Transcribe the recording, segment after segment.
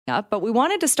up, but we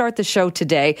wanted to start the show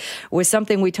today with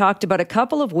something we talked about a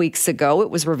couple of weeks ago.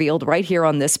 It was revealed right here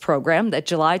on this program that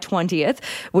July 20th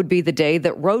would be the day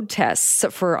that road tests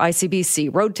for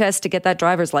ICBC, road tests to get that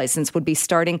driver's license, would be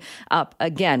starting up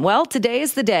again. Well, today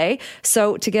is the day.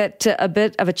 So to get a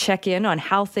bit of a check-in on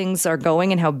how things are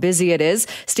going and how busy it is,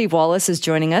 Steve Wallace is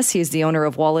joining us. He's the owner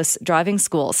of Wallace Driving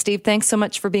School. Steve, thanks so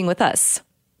much for being with us.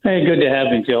 Hey, good to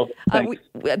have me, Jill. Thanks.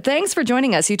 Thanks for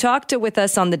joining us. You talked with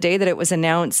us on the day that it was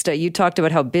announced. You talked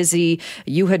about how busy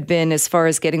you had been as far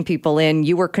as getting people in.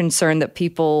 You were concerned that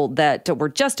people that were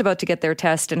just about to get their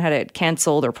test and had it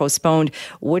canceled or postponed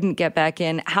wouldn't get back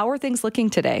in. How are things looking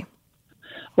today?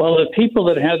 Well, the people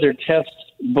that had their tests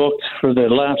booked for the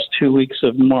last 2 weeks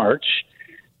of March,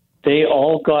 they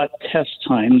all got test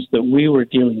times that we were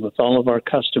dealing with, all of our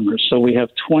customers. So we have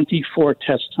 24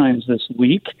 test times this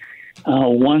week.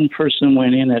 One person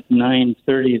went in at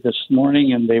 9:30 this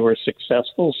morning, and they were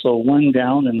successful. So one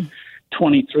down and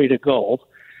 23 to go.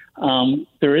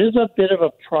 There is a bit of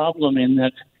a problem in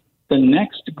that the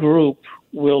next group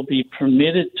will be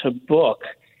permitted to book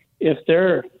if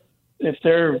their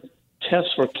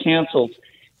tests were canceled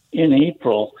in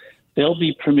April. They'll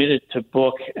be permitted to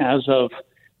book as of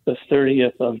the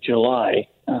 30th of July,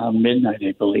 midnight,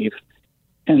 I believe.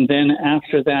 And then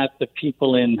after that, the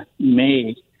people in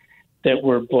May that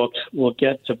were booked will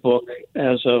get to book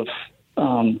as of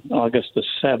August the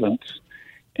 7th.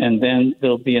 And then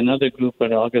there'll be another group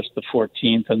at August the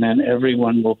 14th, and then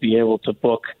everyone will be able to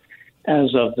book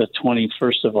as of the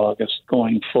 21st of August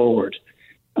going forward.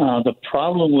 The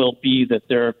problem will be that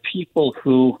there are people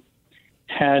who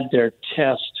had their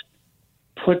test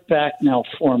put back now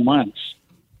 4 months,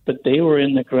 but they were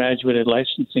in the graduated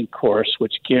licensing course,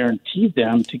 which guaranteed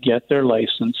them to get their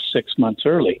license 6 months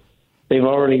early. They've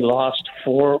already lost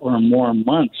 4 or more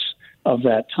months of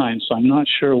that time. So I'm not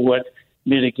sure what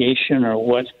mitigation or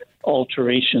what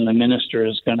alteration the minister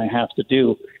is going to have to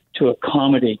do to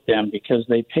accommodate them, because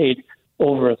they paid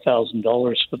over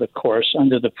 $1,000 for the course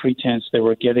under the pretense they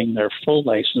were getting their full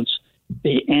license.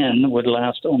 The N would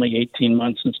last only 18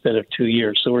 months instead of 2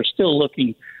 years. So we're still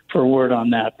looking for word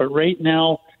on that. But right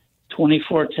now,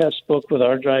 24 tests booked with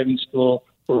our driving school.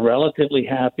 We're relatively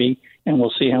happy, and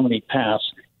we'll see how many pass.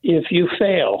 If you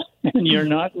fail and you're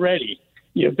not ready,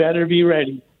 you better be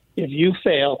ready. If you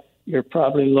fail, you're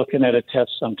probably looking at a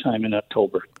test sometime in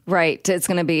October. Right. It's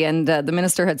going to be. And the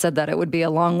minister had said that it would be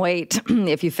a long wait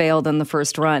if you failed in the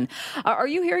first run. Are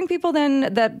you hearing people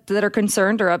then that are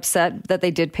concerned or upset that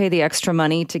they did pay the extra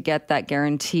money to get that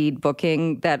guaranteed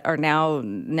booking that are now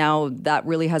that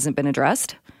really hasn't been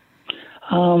addressed?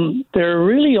 They're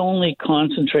really only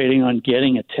concentrating on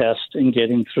getting a test and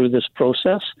getting through this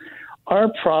process.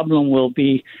 Our problem will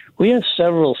be, we have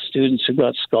several students who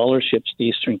got scholarships to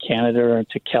Eastern Canada or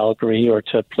to Calgary or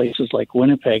to places like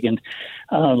Winnipeg, and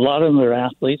a lot of them are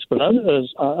athletes, but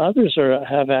others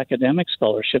have academic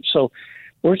scholarships. So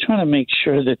we're trying to make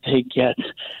sure that they get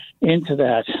into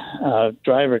that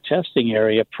driver testing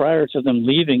area prior to them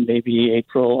leaving, maybe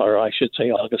April, or I should say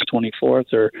August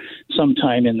 24th or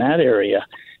sometime in that area.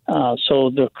 So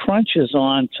the crunch is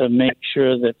on to make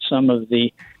sure that some of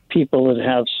the people that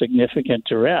have significant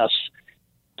duress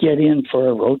get in for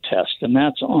a road test, and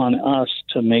that's on us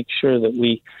to make sure that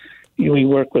we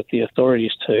work with the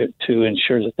authorities to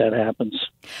ensure that happens.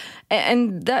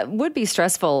 And that would be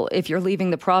stressful if you're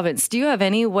leaving the province. Do you have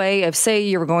any way of, say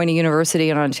you're going to university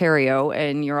in Ontario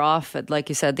and you're off at, like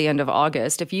you said, the end of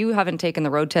August, if you haven't taken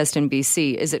the road test in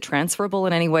BC, is it transferable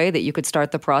in any way that you could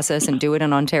start the process and do it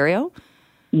in Ontario?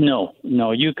 No,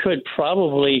 you could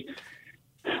probably...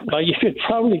 Well, you could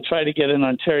probably try to get an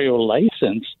Ontario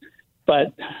license,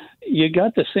 but you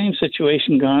got the same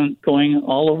situation going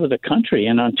all over the country,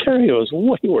 and Ontario is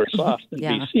way worse off than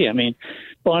BC. I mean,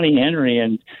 Bonnie Henry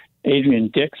and Adrian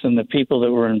Dix and the people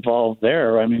that were involved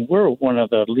there, I mean, we're one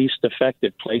of the least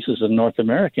affected places in North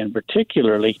America, and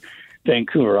particularly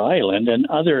Vancouver Island and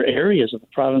other areas of the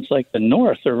province like the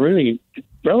North are really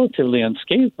relatively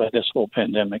unscathed by this whole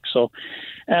pandemic. So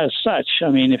as such,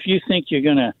 I mean, if you think you're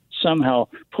going to somehow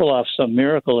pull off some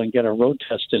miracle and get a road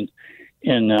test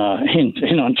in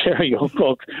Ontario,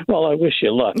 well, I wish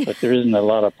you luck, but there isn't a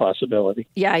lot of possibility.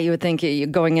 Yeah, you would think you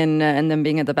going in and then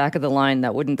being at the back of the line,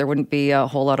 there wouldn't be a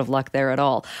whole lot of luck there at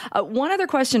all. One other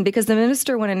question, because the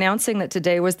minister, when announcing that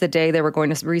today was the day they were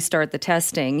going to restart the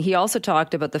testing, he also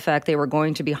talked about the fact they were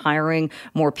going to be hiring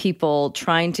more people,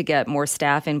 trying to get more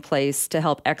staff in place to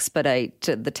help expedite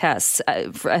the tests.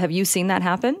 Have you seen that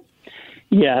happen?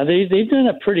 Yeah, they've done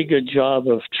a pretty good job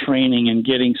of training and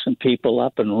getting some people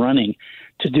up and running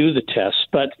to do the tests.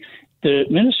 But the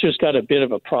minister's got a bit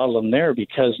of a problem there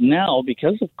because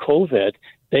of COVID,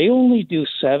 They only do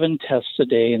 7 tests a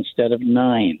day instead of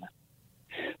 9.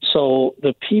 So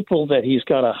the people that he's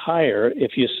got to hire,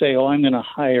 if you say, oh, I'm going to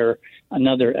hire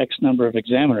another X number of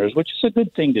examiners, which is a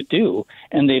good thing to do,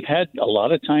 and they've had a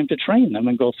lot of time to train them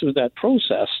and go through that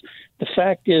process, the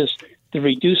fact is the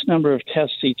reduced number of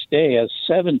tests each day as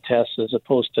 7 tests as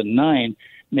opposed to 9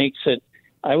 makes it,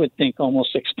 I would think,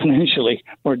 almost exponentially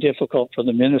more difficult for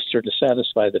the minister to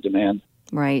satisfy the demand.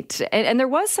 Right. And there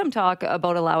was some talk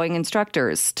about allowing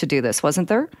instructors to do this, wasn't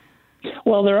there?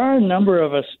 Well, there are a number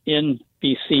of us in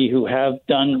BC who have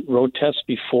done road tests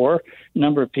before, a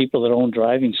number of people that own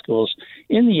driving schools.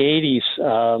 In the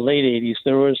 80s, late 80s,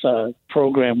 there was a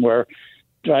program where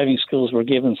driving schools were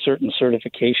given certain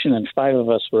certification, and 5 of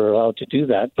us were allowed to do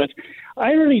that. But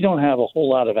I really don't have a whole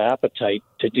lot of appetite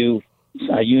to do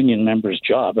a union member's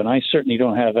job, and I certainly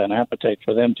don't have an appetite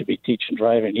for them to be teaching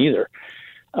driving either.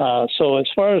 So as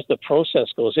far as the process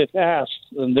goes, if asked,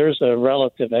 then there's a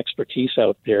relative expertise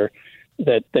out there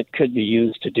that could be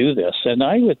used to do this. And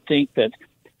I would think that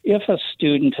if a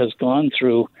student has gone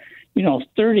through,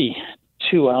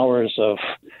 32 hours of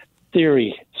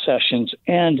theory sessions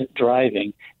and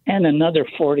driving and another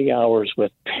 40 hours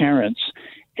with parents,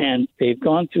 and they've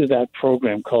gone through that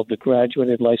program called the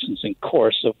Graduated Licensing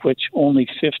Course, of which only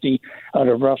 50 out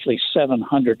of roughly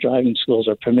 700 driving schools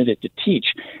are permitted to teach,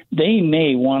 they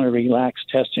may want to relax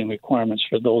testing requirements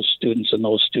for those students and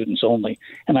those students only.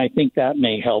 And I think that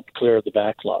may help clear the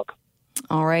backlog.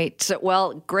 All right.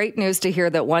 Well, great news to hear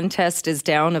that 1 test is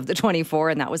down of the 24,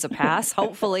 and that was a pass.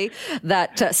 Hopefully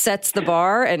that sets the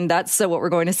bar, and that's what we're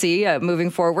going to see moving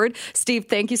forward. Steve,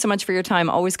 thank you so much for your time.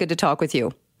 Always good to talk with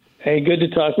you. Hey, good to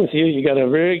talk with you. You got a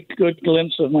very good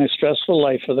glimpse of my stressful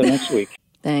life for the next week.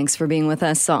 Thanks for being with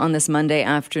us on this Monday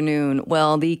afternoon.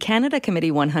 Well, the Canada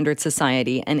Committee 100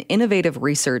 Society, an innovative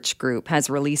research group, has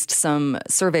released some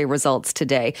survey results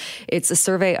today. It's a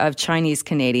survey of Chinese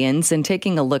Canadians and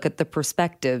taking a look at the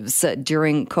perspectives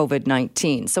during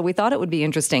COVID-19. So we thought it would be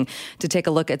interesting to take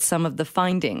a look at some of the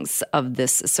findings of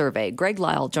this survey. Greg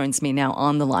Lyle joins me now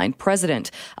on the line,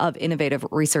 president of Innovative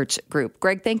Research Group.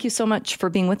 Greg, thank you so much for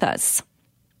being with us.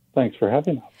 Thanks for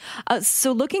having us.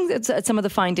 So looking at some of the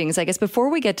findings, I guess before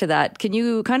we get to that, can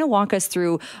you kind of walk us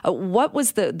through what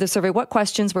was the survey, what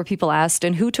questions were people asked,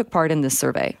 and who took part in this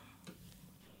survey?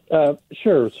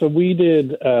 Sure. So we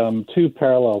did 2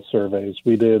 parallel surveys.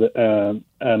 We did a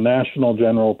national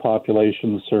general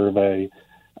population survey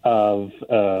of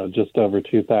just over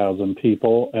 2,000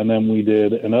 people, and then we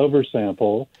did an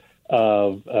oversample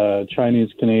of Chinese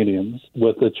Canadians.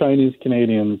 With the Chinese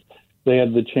Canadians, they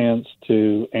had the chance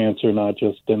to answer not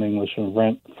just in English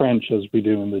and French as we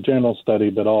do in the general study,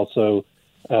 but also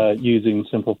using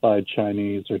simplified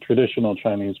Chinese or traditional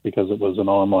Chinese because it was an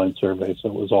online survey, so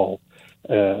it was all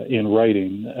in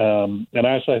writing. And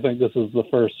actually, I think this is the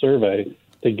first survey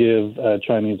to give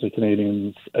Chinese and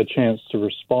Canadians a chance to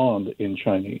respond in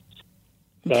Chinese.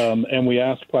 And we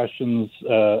asked questions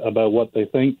about what they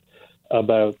think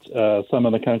about some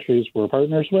of the countries we're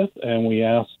partners with, and we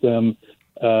asked them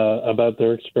about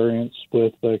their experience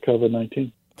with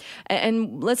COVID-19.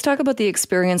 And let's talk about the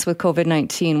experience with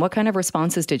COVID-19. What kind of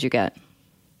responses did you get?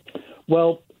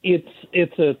 Well, it's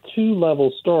a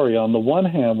 2-level story. On the one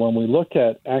hand, when we look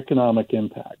at economic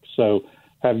impact, so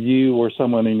have you or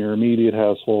someone in your immediate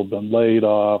household been laid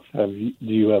off? Do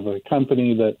you have a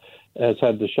company that has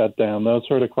had to shut down? Those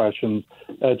sort of questions.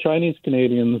 Chinese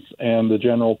Canadians and the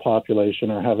general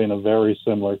population are having a very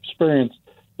similar experience,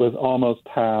 with almost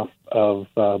half of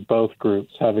both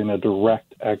groups having a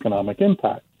direct economic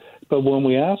impact. But when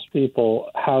we ask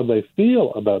people how they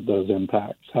feel about those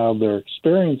impacts, how they're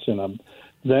experiencing them,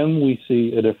 then we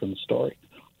see a different story.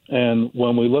 And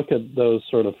when we look at those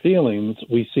sort of feelings,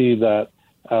 we see that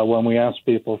when we ask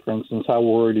people, for instance, how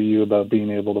worried are you about being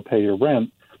able to pay your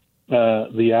rent,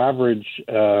 the average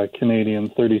Canadian,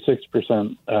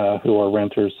 36% who are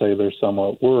renters, say they're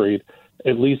somewhat worried,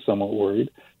 at least somewhat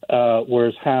worried.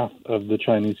 Whereas half of the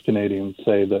Chinese Canadians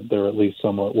say that they're at least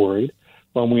somewhat worried.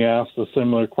 When we asked a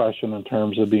similar question in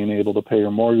terms of being able to pay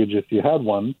your mortgage if you had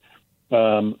one,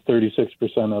 36%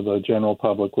 of the general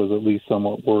public was at least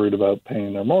somewhat worried about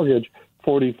paying their mortgage.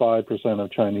 45%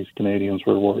 of Chinese Canadians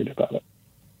were worried about it.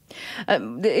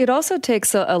 It also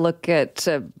takes a look at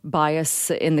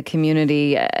bias in the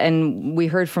community. And we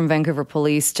heard from Vancouver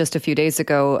Police just a few days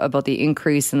ago about the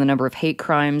increase in the number of hate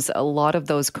crimes. A lot of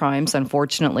those crimes,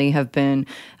 unfortunately, have been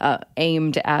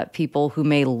aimed at people who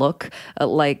may look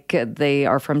like they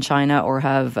are from China or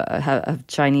have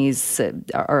Chinese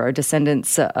or are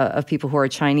descendants of people who are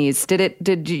Chinese.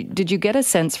 Did you get a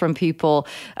sense from people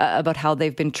about how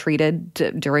they've been treated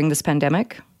during this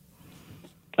pandemic?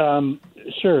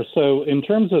 Sure. So in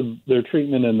terms of their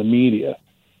treatment in the media,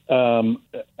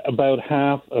 about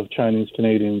half of Chinese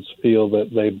Canadians feel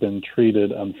that they've been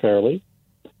treated unfairly.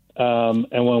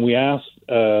 And when we ask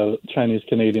Chinese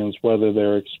Canadians whether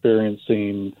they're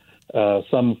experiencing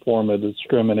some form of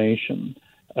discrimination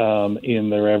in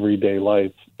their everyday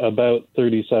life, about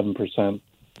 37%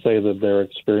 say that they're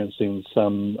experiencing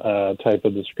some type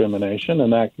of discrimination,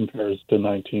 and that compares to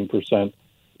 19%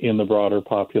 in the broader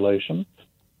population.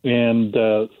 And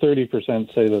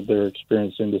 30% say that they're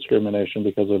experiencing discrimination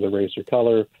because of their race or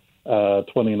color,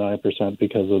 29%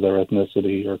 because of their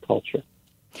ethnicity or culture.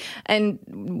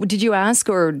 And did you ask,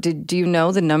 or do you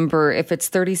know the number, if it's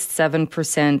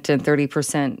 37% and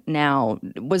 30% now,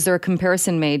 was there a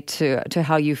comparison made to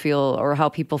how you feel or how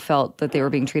people felt that they were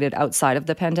being treated outside of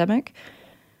the pandemic?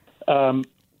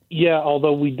 Yeah,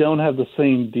 although we don't have the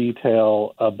same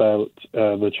detail about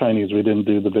the Chinese. We didn't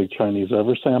do the big Chinese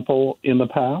ever sample in the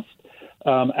past.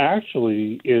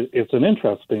 Actually, it's an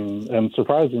interesting and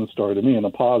surprising story to me in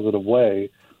a positive way,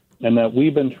 and that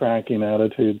we've been tracking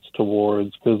attitudes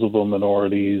towards visible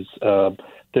minorities,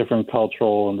 different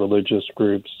cultural and religious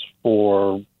groups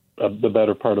for the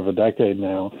better part of a decade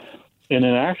now. And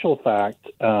in actual fact,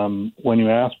 when you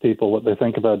ask people what they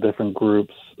think about different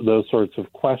groups, those sorts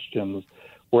of questions,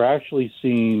 we're actually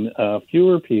seeing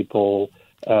fewer people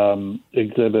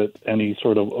exhibit any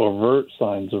sort of overt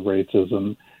signs of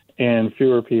racism, and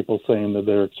fewer people saying that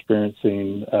they're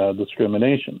experiencing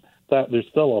discrimination. That there's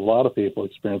still a lot of people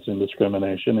experiencing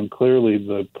discrimination, and clearly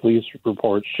the police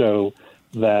reports show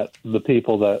that the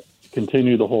people that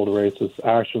continue to hold racist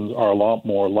actions are a lot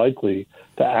more likely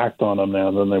to act on them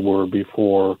now than they were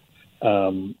before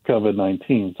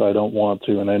COVID-19. So I don't want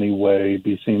to in any way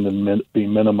be seen to be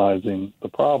minimizing the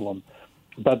problem.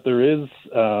 But there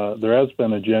has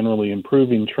been a generally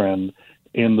improving trend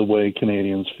in the way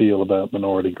Canadians feel about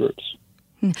minority groups.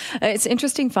 It's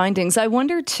interesting findings. I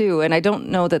wonder, too, and I don't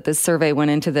know that this survey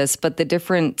went into this, but the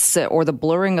difference or the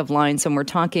blurring of lines when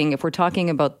if we're talking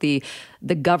about the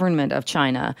government of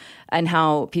China and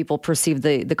how people perceive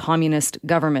the communist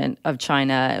government of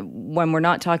China, when we're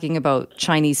not talking about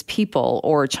Chinese people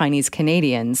or Chinese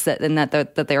Canadians,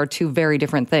 that they are two very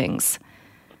different things.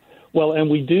 Well,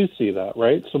 and we do see that,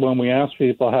 right? So when we ask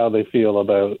people how they feel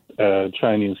about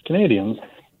Chinese Canadians,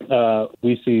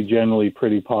 we see generally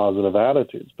pretty positive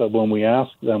attitudes. But when we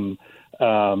ask them,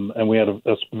 and we had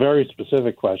a very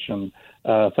specific question,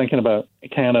 thinking about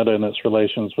Canada and its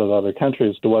relations with other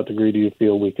countries, to what degree do you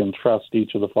feel we can trust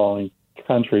each of the following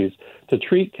countries to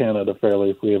treat Canada fairly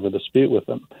if we have a dispute with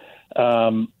them?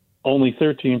 Only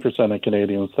 13% of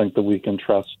Canadians think that we can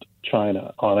trust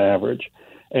China on average.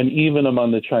 And even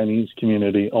among the Chinese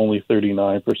community, only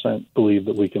 39% believe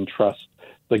that we can trust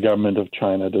the government of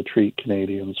China to treat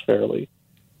Canadians fairly.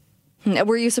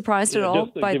 Were you surprised at all?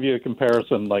 Just to give you a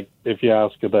comparison, like if you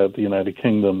ask about the United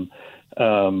Kingdom,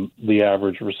 the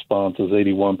average response is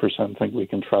 81% think we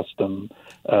can trust them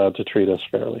to treat us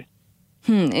fairly.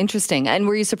 Interesting. And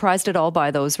were you surprised at all by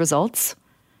those results?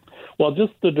 Well,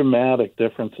 just the dramatic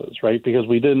differences, right? Because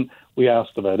we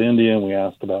asked about India and we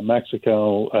asked about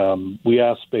Mexico. We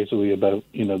asked basically about,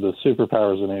 the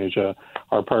superpowers in Asia,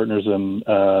 our partners in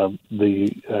the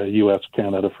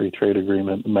U.S.-Canada Free Trade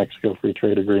Agreement, Mexico Free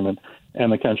Trade Agreement,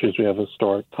 and the countries we have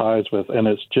historic ties with. And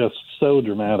it's just so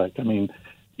dramatic. I mean,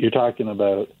 you're talking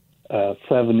about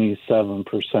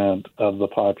 77% of the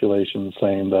population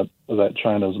saying that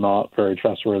China's not very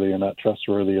trustworthy or not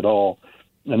trustworthy at all.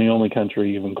 And the only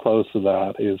country even close to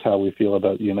that is how we feel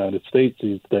about the United States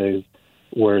these days,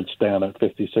 where it's down at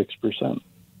 56%.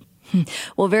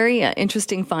 Well, very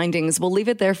interesting findings. We'll leave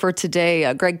it there for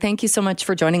today. Greg, thank you so much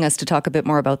for joining us to talk a bit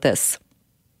more about this.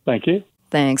 Thank you.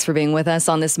 Thanks for being with us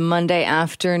on this Monday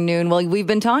afternoon. Well, we've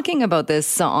been talking about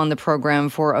this on the program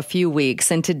for a few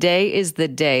weeks, and today is the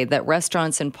day that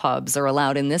restaurants and pubs are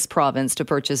allowed in this province to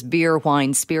purchase beer,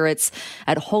 wine, spirits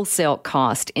at wholesale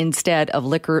cost instead of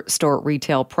liquor store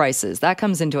retail prices. That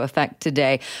comes into effect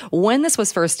today. When this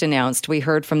was first announced, we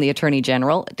heard from the Attorney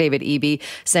General, David Eby,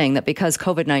 saying that because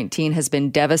COVID-19 has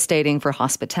been devastating for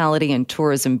hospitality and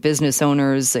tourism business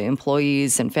owners,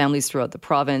 employees, and families throughout the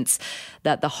province,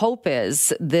 that the hope is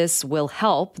this will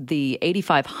help the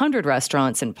 8,500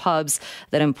 restaurants and pubs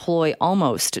that employ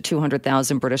almost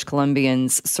 200,000 British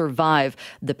Columbians survive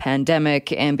the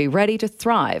pandemic and be ready to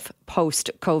thrive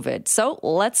post-COVID. So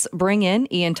let's bring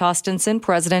in Ian Tostenson,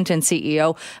 President and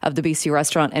CEO of the BC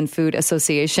Restaurant and Food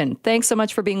Association. Thanks so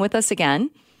much for being with us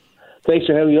again. Thanks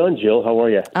for having me on, Jill. How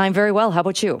are you? I'm very well. How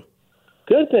about you?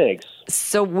 Good, thanks.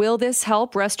 So will this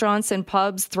help restaurants and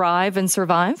pubs thrive and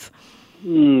survive?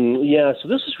 Yeah, so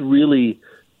this is really,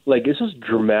 this is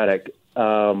dramatic.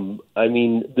 I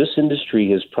mean, this industry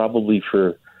has probably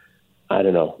I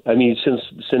don't know. I mean,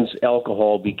 since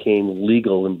alcohol became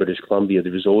legal in British Columbia,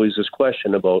 there was always this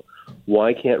question about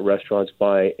why can't restaurants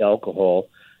buy alcohol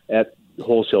at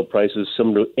wholesale prices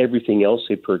similar to everything else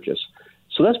they purchase.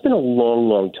 So that's been a long,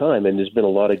 long time, and there's been a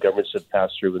lot of governments that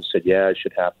passed through and said, yeah, it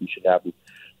should happen.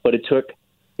 But it took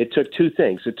two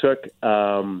things. It took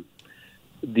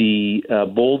the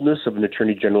boldness of an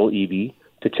Attorney General, Evie,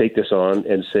 to take this on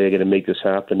and say, I'm going to make this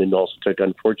happen, and also took,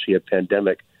 unfortunately, a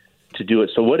pandemic to do it.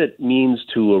 So what it means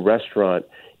to a restaurant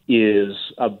is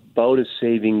about a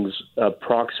savings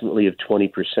approximately of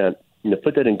 20%.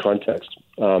 Put that in context.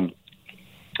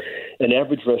 An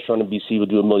average restaurant in BC would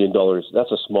do $1 million.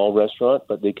 That's a small restaurant,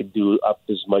 but they could do up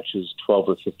as much as $12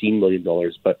 or $15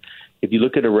 million. But if you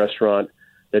look at a restaurant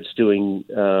that's doing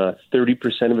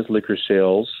 30% of its liquor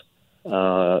sales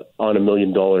on $1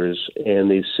 million,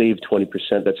 and they save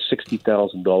 20%, that's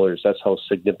 $60,000. That's how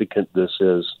significant this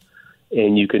is.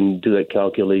 And you can do that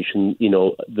calculation,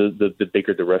 the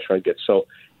bigger the restaurant gets. So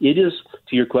it is,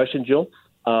 to your question, Jill,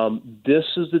 this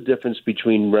is the difference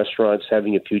between restaurants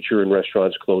having a future and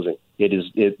restaurants closing.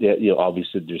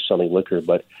 Obviously they're selling liquor,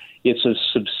 but it's a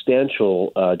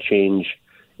substantial change,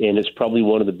 and it's probably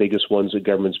one of the biggest ones that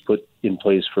government's put in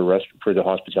place for the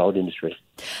hospitality industry.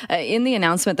 In the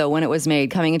announcement, though, when it was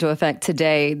made, coming into effect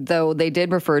today, though they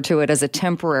did refer to it as a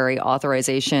temporary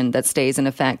authorization that stays in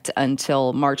effect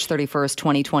until March 31st,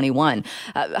 2021.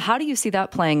 How do you see that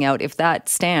playing out if that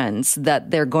stands, that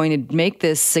they're going to make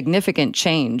this significant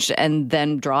change and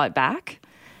then draw it back?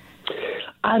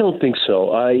 I don't think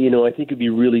so. I think it'd be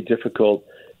really difficult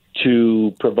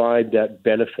to provide that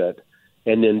benefit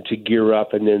and then to gear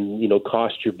up and then,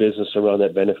 cost your business around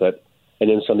that benefit, and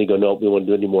then suddenly go, no, we don't want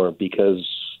to do it anymore because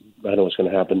I don't know what's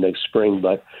going to happen next spring.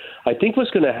 But I think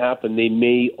what's going to happen, they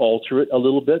may alter it a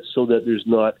little bit so that there's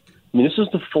not, this is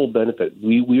the full benefit.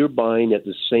 We are buying at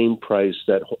the same price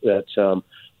that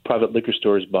private liquor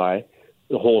stores buy,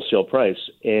 the wholesale price.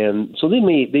 And so they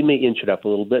may inch it up a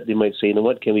little bit. They might say, you know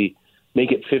what, can we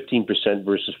make it 15%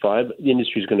 versus 5%? The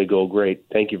industry is going to go, great,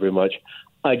 thank you very much.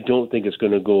 I don't think it's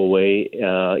going to go away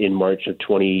in March of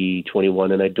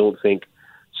 2021, and I don't think,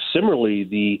 similarly,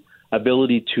 the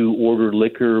ability to order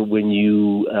liquor when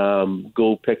you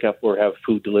go pick up or have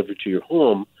food delivered to your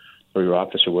home or your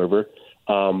office or wherever,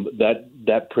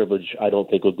 that privilege I don't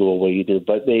think will go away either.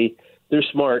 But they're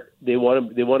smart. They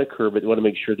want to curb it. They want to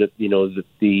make sure that that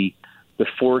the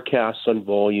forecasts on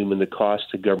volume and the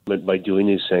cost to government by doing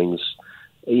these things,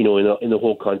 in the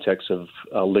whole context of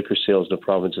liquor sales in the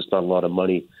province, it's not a lot of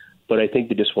money. But I think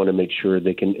they just want to make sure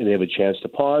they have a chance to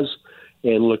pause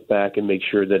and look back and make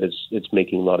sure that it's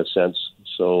making a lot of sense.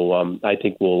 So I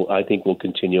think we'll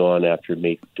continue on after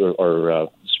May or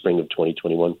spring of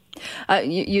 2021.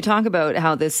 You talk about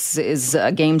how this is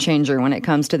a game changer when it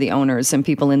comes to the owners and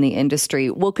people in the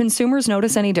industry. Will consumers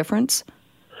notice any difference?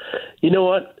 You know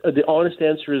what? The honest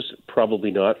answer is probably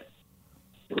not.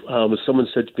 As someone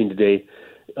said to me today,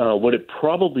 what it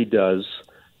probably does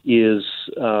is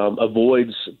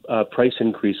avoids price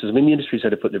increases. I mean, the industry's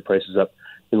had to put their prices up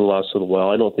in the last little while.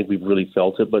 I don't think we've really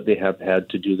felt it, but they have had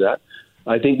to do that.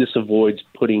 I think this avoids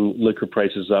putting liquor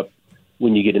prices up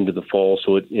when you get into the fall,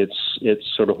 so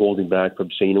it's sort of holding back from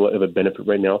saying, I have a benefit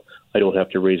right now. I don't have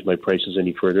to raise my prices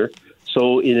any further.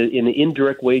 So in an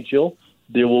indirect way, Jill,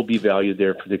 there will be value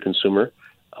there for the consumer.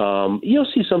 You'll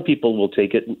see some people will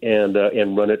take it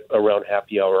and run it around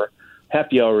happy hour.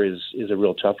 Happy hour is a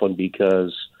real tough one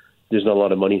because there's not a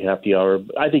lot of money in happy hour.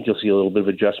 I think you'll see a little bit of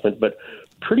adjustment, but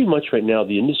pretty much right now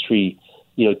the industry,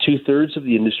 2/3 of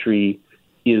the industry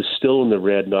is still in the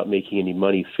red, not making any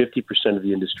money. 50% of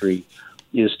the industry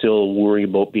is still worrying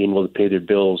about being able to pay their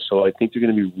bills. So I think they're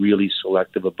going to be really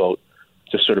selective about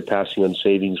just sort of passing on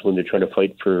savings when they're trying to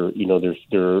fight for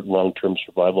their long-term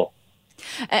survival.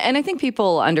 And I think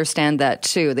people understand that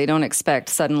too. They don't expect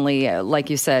suddenly, like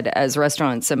you said, as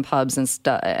restaurants and pubs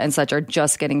and such are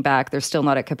just getting back, they're still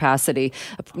not at capacity.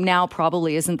 Now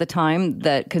probably isn't the time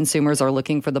that consumers are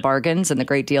looking for the bargains and the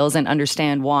great deals and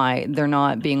understand why they're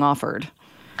not being offered.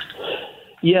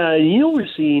 Yeah, what we're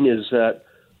seeing is that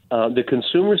the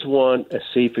consumers want a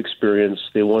safe experience.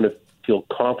 They want to feel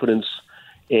confidence,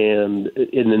 and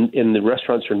the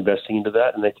restaurants are investing into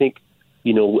that. And I think,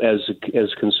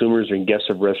 as consumers and guests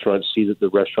of restaurants see that the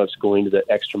restaurant's going to the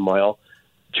extra mile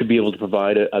to be able to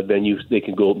provide a venue they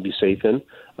can go and be safe in,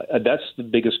 that's the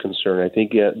biggest concern. I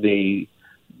think they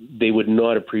would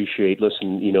not appreciate,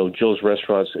 Jill's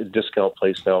Restaurant's a discount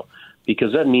place now,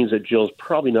 because that means that Jill's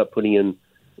probably not putting in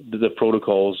the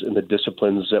protocols and the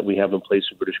disciplines that we have in place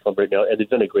in British Columbia right now, and they've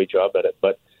done a great job at it.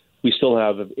 But we still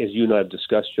have, as you and I have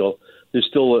discussed, Jill, there's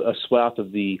still a swath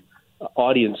of the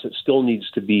audience that still needs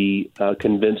to be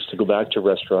convinced to go back to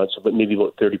restaurants, but maybe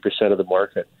about 30% of the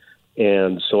market.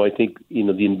 And so I think,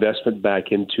 the investment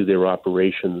back into their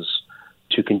operations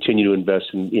to continue to invest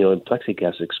in, in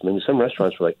plexiglass. I mean, some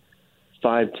restaurants were like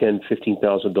 $5,000, $10,000,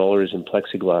 $15,000 in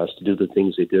plexiglass to do the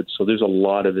things they did. So there's a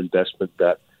lot of investment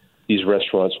that these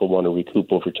restaurants will want to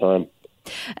recoup over time.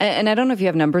 And I don't know if you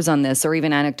have numbers on this or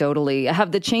even anecdotally,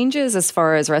 have the changes as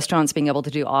far as restaurants being able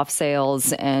to do off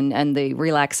sales and the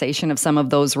relaxation of some of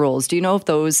those rules, do you know if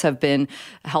those have been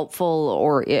helpful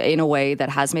or in a way that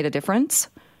has made a difference?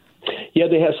 Yeah,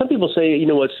 they have. Some people say,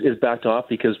 it's backed off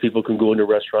because people can go into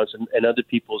restaurants, and other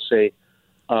people say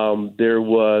there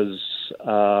was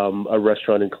a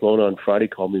restaurant in Kelowna on Friday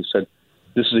called me and said,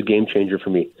 this is a game changer for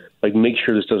me. Like, make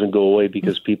sure this doesn't go away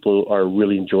because people are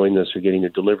really enjoying this. They're getting their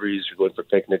deliveries, they're going for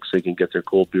picnics, they can get their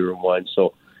cold beer and wine.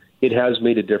 So it has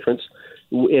made a difference.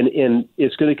 And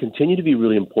it's going to continue to be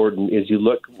really important as you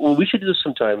look. Well, we should do this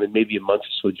sometime in maybe a month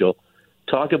or so, Jill.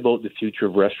 Talk about the future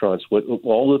of restaurants,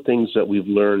 all the things that we've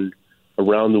learned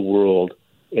around the world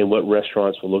and what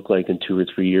restaurants will look like in 2 or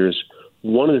 3 years.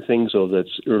 One of the things, though,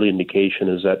 that's early indication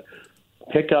is that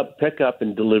Pickup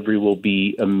and delivery will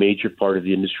be a major part of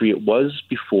the industry. It was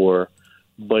before,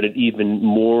 but it even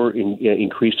more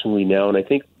increasingly now. And I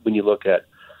think when you look at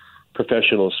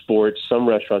professional sports, some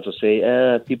restaurants will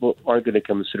say, people aren't going to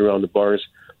come and sit around the bars,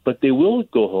 but they will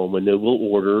go home and they will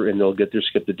order and they'll get their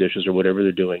skip the dishes or whatever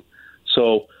they're doing.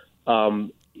 So,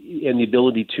 and the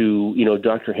ability to,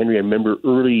 Dr. Henry, I remember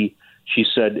early, she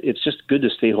said, it's just good to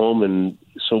stay home. And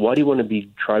so why do you want to be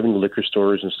driving to liquor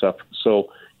stores and stuff? So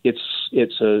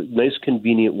it's a nice,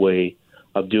 convenient way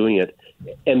of doing it,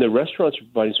 and the restaurants are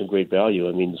providing some great value.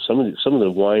 I mean, some of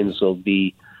the wines will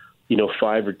be,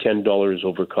 $5 or $10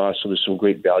 over cost. So there's some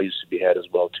great values to be had as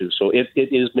well too. So it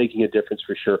is making a difference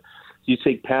for sure. You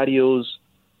take patios,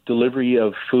 delivery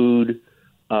of food,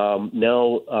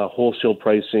 now wholesale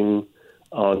pricing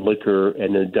on liquor,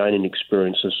 and then dining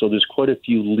experiences. So there's quite a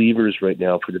few levers right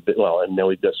now and now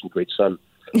we've got some great sun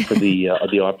for the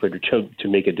operator to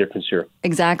make a difference here.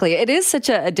 Exactly. It is such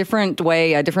a different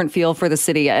way, a different feel for the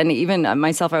city. And even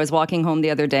myself, I was walking home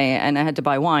the other day and I had to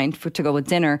buy wine to go with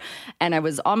dinner. And I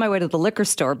was on my way to the liquor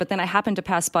store, but then I happened to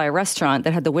pass by a restaurant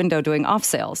that had the window doing off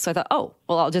sales. So I thought,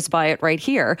 I'll just buy it right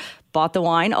here. Bought the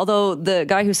wine, although the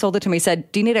guy who sold it to me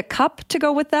said, do you need a cup to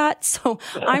go with that? So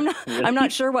I'm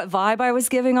not sure what vibe I was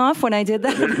giving off when I did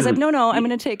that. I said, no, I'm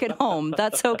going to take it home.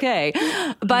 That's okay.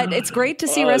 But it's great to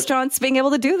see restaurants being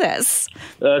able to do this.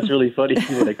 That's really funny.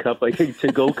 You want a cup, like a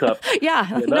to-go cup. Yeah,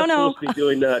 not supposed to be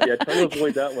doing that. Yeah, try to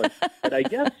avoid that one. But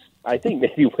I think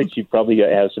maybe what you probably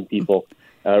have some people,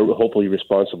 hopefully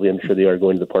responsibly, I'm sure they are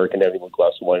going to the park and having a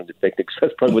glass of wine at the picnic. So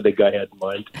that's probably what the guy had in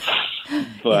mind.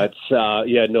 But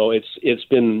it's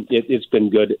been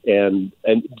good, and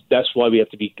that's why we have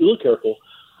to be a little careful.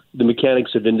 The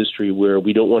mechanics of industry, where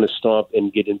we don't want to stop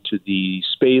and get into the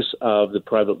space of the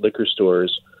private liquor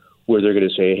stores, where they're going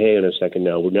to say, "Hey, in a second,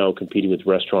 now we're now competing with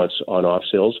restaurants on off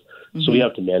sales." Mm-hmm. So we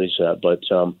have to manage that. But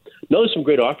there's some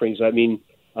great offerings. I mean,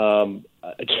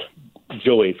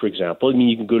 Joey, for example. I mean,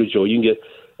 you can go to Joey. You can get,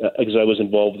 because I was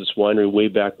involved with this winery way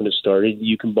back when it started,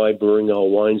 you can buy Boreal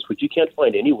wines, which you can't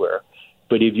find anywhere.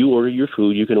 But if you order your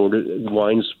food, you can order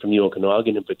wines from the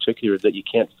Okanagan in particular that you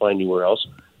can't find anywhere else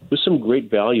with some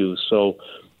great value. So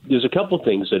there's a couple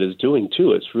things that it's doing,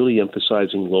 too. It's really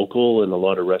emphasizing local, and a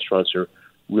lot of restaurants are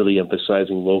really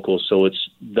emphasizing local. So it's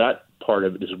that part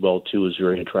of it as well, too, is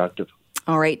very attractive.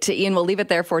 All right, Ian, we'll leave it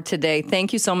there for today.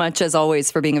 Thank you so much, as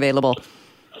always, for being available.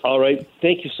 All right.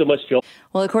 Thank you so much, Phil.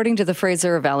 Well, according to the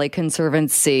Fraser Valley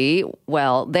Conservancy,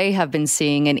 they have been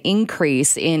seeing an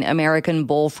increase in American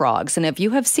bullfrogs. And if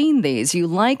you have seen these, you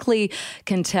likely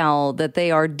can tell that they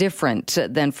are different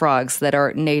than frogs that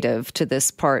are native to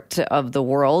this part of the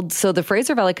world. So the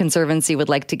Fraser Valley Conservancy would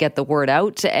like to get the word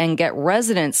out and get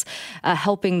residents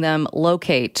helping them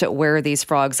locate where these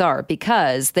frogs are,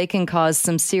 because they can cause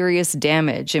some serious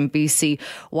damage in BC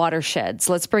watersheds.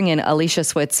 Let's bring in Alicia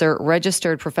Switzer,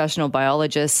 registered professional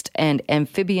biologist and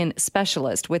amphibian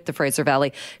specialist with the Fraser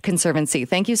Valley Conservancy.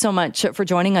 Thank you so much for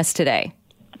joining us today.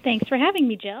 Thanks for having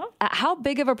me, Jill. How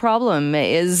big of a problem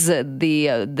is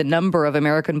the number of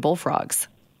American bullfrogs?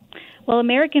 Well,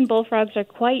 American bullfrogs are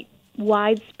quite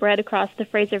widespread across the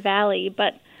Fraser Valley,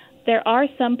 but there are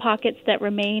some pockets that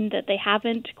remain that they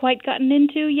haven't quite gotten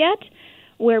into yet.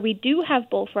 Where we do have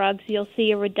bullfrogs, you'll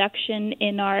see a reduction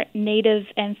in our native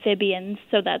amphibians.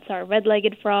 So that's our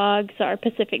red-legged frogs, our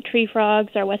Pacific tree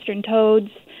frogs, our western toads.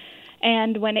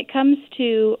 And when it comes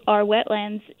to our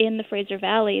wetlands in the Fraser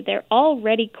Valley, they're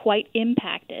already quite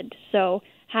impacted. So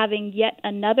having yet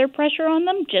another pressure on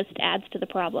them just adds to the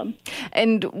problem.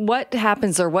 And what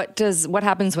happens what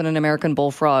happens when an American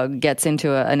bullfrog gets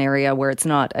into an area where it's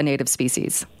not a native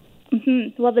species?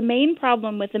 Mm-hmm. Well, the main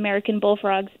problem with American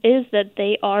bullfrogs is that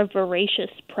they are voracious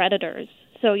predators.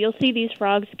 So you'll see these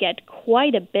frogs get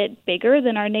quite a bit bigger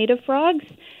than our native frogs,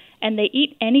 and they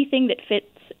eat anything that fits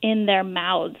in their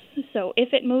mouths. So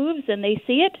if it moves and they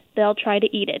see it, they'll try to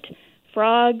eat it.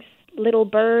 Frogs, little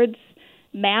birds,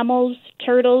 mammals,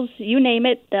 turtles, you name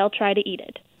it, they'll try to eat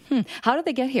it. How did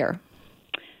they get here?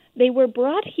 They were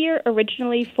brought here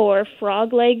originally for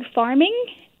frog leg farming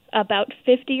about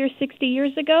 50 or 60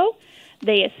 years ago.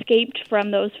 They escaped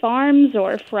from those farms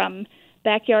or from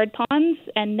backyard ponds,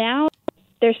 and now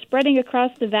they're spreading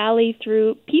across the valley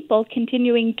through people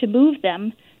continuing to move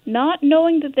them, not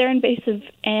knowing that they're invasive,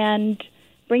 and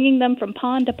bringing them from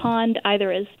pond to pond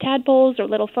either as tadpoles or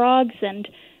little frogs and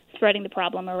spreading the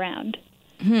problem around.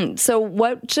 So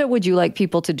what would you like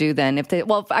people to do then?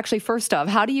 Actually, first off,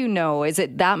 how do you know? Is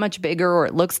it that much bigger or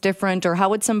it looks different? Or how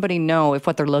would somebody know if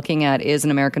what they're looking at is an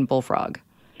American bullfrog?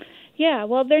 Yeah,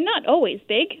 well, they're not always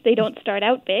big. They don't start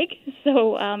out big.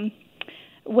 So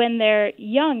when they're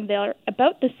young, they're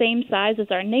about the same size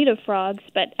as our native frogs,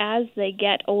 but as they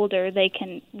get older, they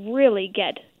can really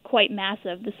get quite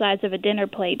massive, the size of a dinner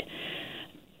plate.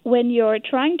 When you're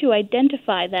trying to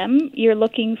identify them, you're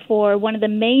looking for one of the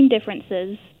main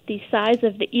differences, the size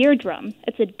of the eardrum.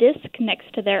 It's a disc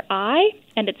next to their eye,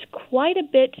 and it's quite a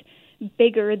bit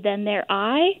bigger than their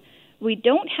eye. We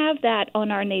don't have that on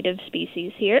our native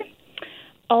species here.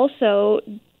 Also,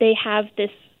 they have this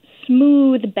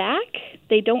smooth back.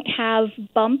 They don't have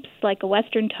bumps like a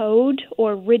western toad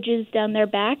or ridges down their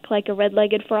back like a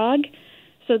red-legged frog.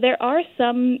 So there are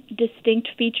some distinct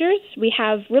features. We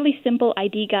have really simple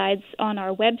ID guides on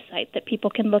our website that people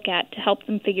can look at to help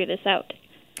them figure this out.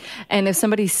 And if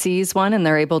somebody sees one and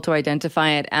they're able to identify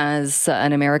it as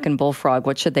an American bullfrog,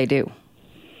 what should they do?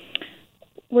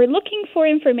 We're looking for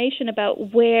information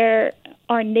about where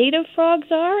our native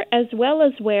frogs are as well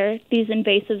as where these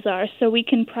invasives are so we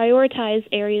can prioritize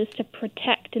areas to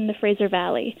protect in the Fraser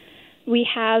Valley. We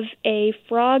have a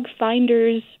frog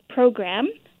finders program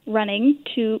running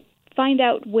to find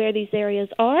out where these areas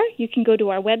are. You can go to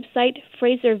our website,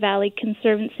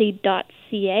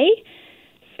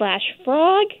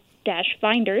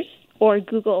 fraservalleyconservancy.ca/frog-finders, or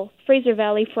Google Fraser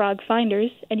Valley Frog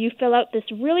Finders, and you fill out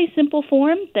this really simple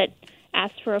form that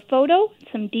asks for a photo,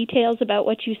 some details about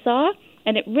what you saw,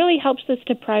 and it really helps us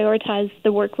to prioritize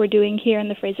the work we're doing here in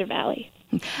the Fraser Valley.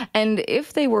 And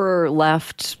if they were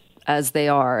left as they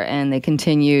are, and they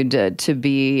continued to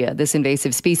be this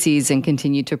invasive species and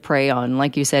continue to prey on,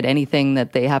 like you said, anything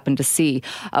that they happen to see,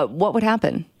 what would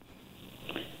happen?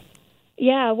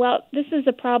 Yeah, well, this is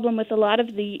a problem with a lot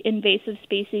of the invasive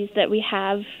species that we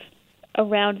have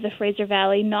around the Fraser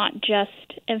Valley, not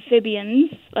just amphibians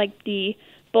like the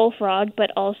bullfrog, but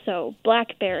also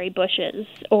blackberry bushes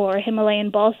or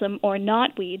Himalayan balsam or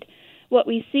knotweed. What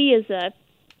we see is a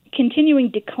continuing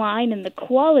decline in the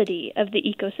quality of the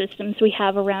ecosystems we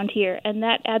have around here, and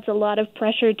that adds a lot of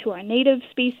pressure to our native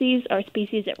species, our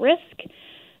species at risk.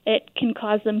 It can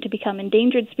cause them to become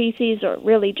endangered species or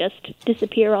really just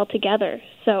disappear altogether.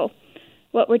 So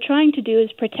what we're trying to do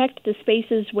is protect the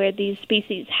spaces where these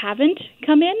species haven't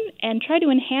come in and try to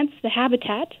enhance the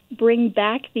habitat, bring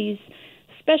back these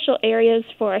special areas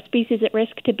for our species at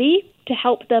risk to be, to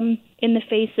help them in the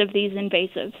face of these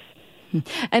invasives.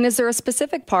 And is there a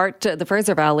specific part, the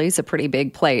Fraser Valley is a pretty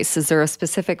big place, is there a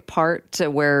specific part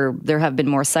where there have been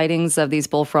more sightings of these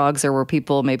bullfrogs or where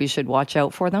people maybe should watch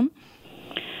out for them?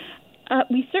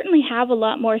 We certainly have a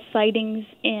lot more sightings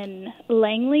in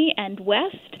Langley and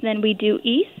west than we do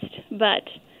east, but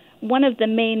one of the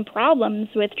main problems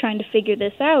with trying to figure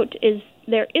this out is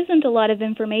there isn't a lot of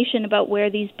information about where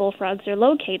these bullfrogs are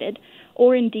located,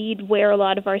 or indeed where a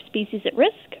lot of our species at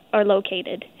risk are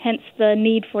located, hence the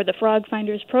need for the Frog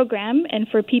Finders program and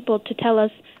for people to tell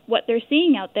us what they're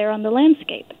seeing out there on the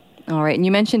landscape. All right, and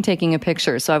you mentioned taking a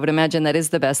picture, so I would imagine that is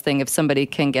the best thing. If somebody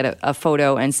can get a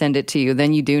photo and send it to you,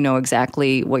 then you do know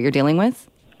exactly what you're dealing with?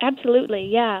 Absolutely,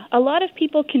 yeah. A lot of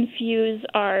people confuse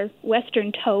our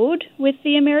western toad with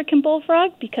the American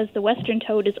bullfrog because the western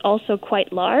toad is also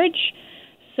quite large.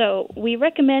 So we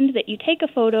recommend that you take a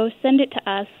photo, send it to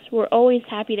us. We're always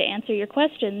happy to answer your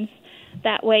questions.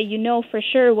 That way you know for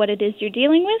sure what it is you're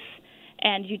dealing with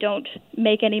and you don't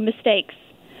make any mistakes.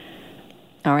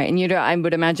 All right, and I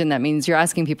would imagine that means you're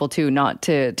asking people, too, not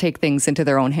to take things into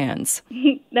their own hands.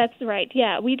 That's right,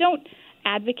 yeah. We don't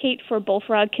advocate for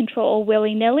bullfrog control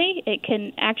willy-nilly. It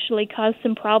can actually cause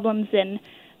some problems in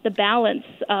the balance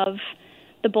of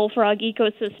the bullfrog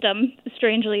ecosystem,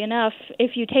 strangely enough.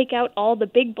 If you take out all the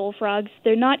big bullfrogs,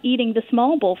 they're not eating the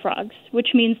small bullfrogs, which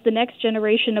means the next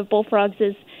generation of bullfrogs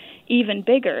is even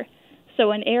bigger.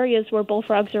 So in areas where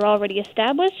bullfrogs are already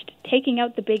established, taking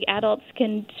out the big adults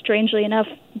can, strangely enough,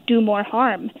 do more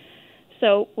harm.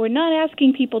 So we're not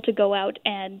asking people to go out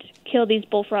and kill these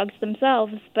bullfrogs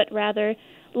themselves, but rather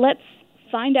let's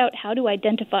find out how to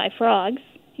identify frogs,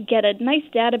 get a nice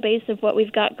database of what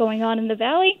we've got going on in the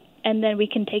valley, and then we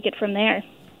can take it from there.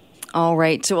 All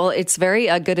right. Well, it's very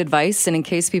good advice. And in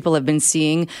case people have been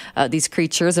seeing these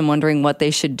creatures and wondering what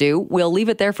they should do, we'll leave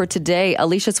it there for today.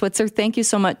 Alicia Switzer, thank you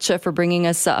so much for bringing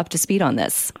us up to speed on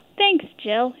this. Thanks,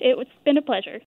 Jill. It's been a pleasure.